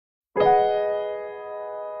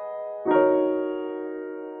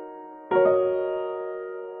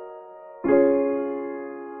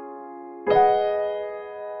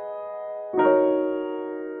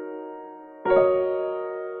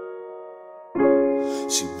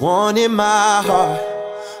She wanted my heart,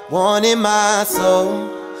 wanted my soul,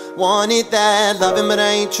 wanted that loving, but I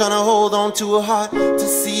ain't tryna hold on to her heart to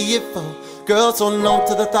see it fall. Girl so numb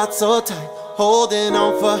to the thought so tight, holding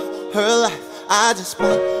on for her life. I just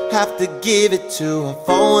might have to give it to her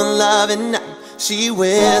for one loving night. She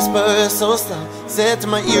whispers so slow, said to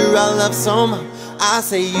my ear I love SoMo. I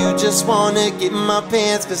say you just wanna get in my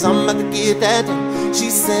pants, cause I'm about to get that down. She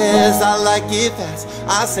says I like it fast.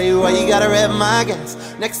 I say why you gotta rev my gas.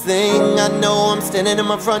 Next thing I know I'm standing in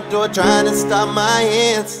my front door trying to stop my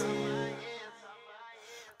hands.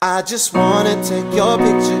 I just wanna take your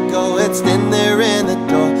picture, go ahead, stand there in the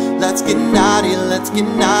door. Let's get naughty,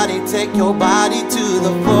 take your body to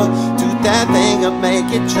the floor. Do that thing up, make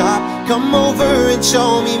it drop. Come over and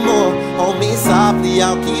show me more. Hold me softly,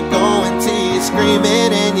 I'll keep going till you're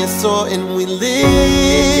screaming and you're sore. And we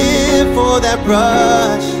live for that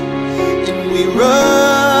rush, and we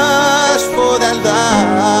rush for that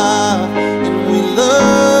love, and we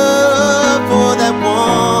love for that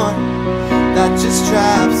one that just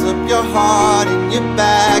traps up your heart and you're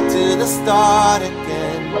back to the start again.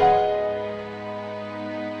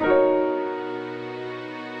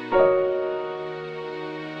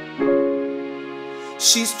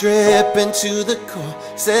 She's dripping to the core,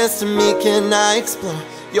 says to me, can I explore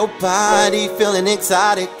your body, feeling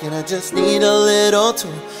exotic, and I just need a little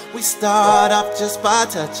tour. We start off just by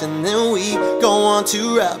touching, then we go on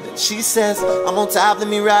to rubbing. She says, I'm on top, let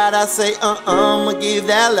me ride. I say, I'ma give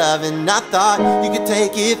that love. And I thought you could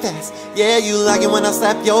take it fast. Yeah, you like it when I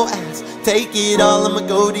slap your ass. Take it all, I'ma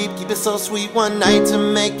go deep, keep it so sweet one night to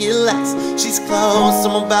make it last. She's close,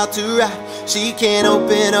 I'm about to ride. She can't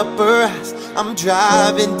open up her eyes. I'm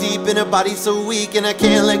driving deep in her body so weak and I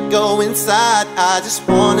can't let go inside. I just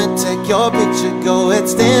wanna take your picture, go ahead,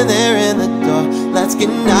 stand there in the door. Let's get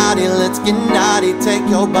naughty, take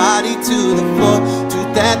your body to the floor. Do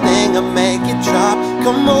that thing up, make it drop.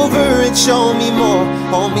 Come over and show me more.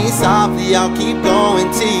 Hold me softly, I'll keep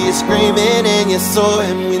going till you're screaming and you're sore.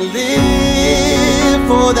 And we live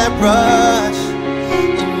for that rush,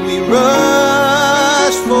 and we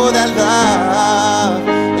rush for that love,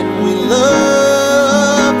 and we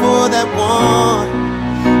love for that one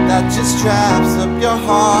that just traps up your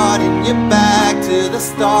heart and you're back to the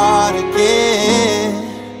start again.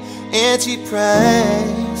 And she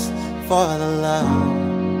prays for the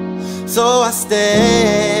love, so I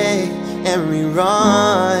stay and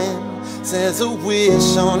rerun. Says a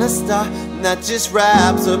wish on a star that just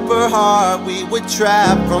wraps up her heart. We were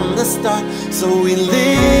trapped from the start, so we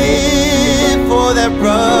live for that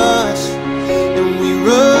rush, and we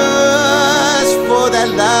rush for that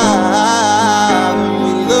love, and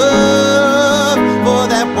we love for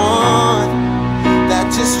that one that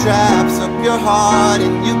just traps up your heart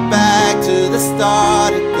and you're back to the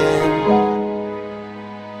start again.